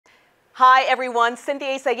Hi everyone,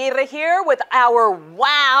 Cynthia Izaguirre here with our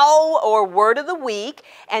wow or word of the week.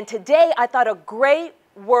 And today I thought a great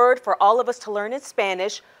word for all of us to learn in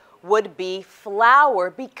Spanish would be flower,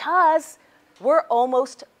 because we're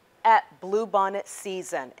almost at bluebonnet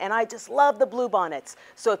season and I just love the bluebonnets.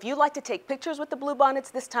 So if you like to take pictures with the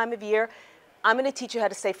bluebonnets this time of year, I'm going to teach you how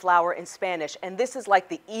to say flower in Spanish, and this is like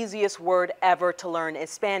the easiest word ever to learn in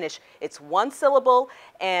Spanish. It's one syllable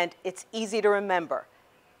and it's easy to remember.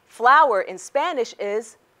 Flower in Spanish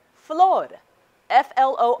is flor,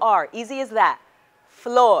 F-L-O-R, easy as that,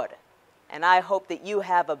 flor. And I hope that you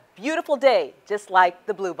have a beautiful day, just like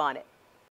the bluebonnet.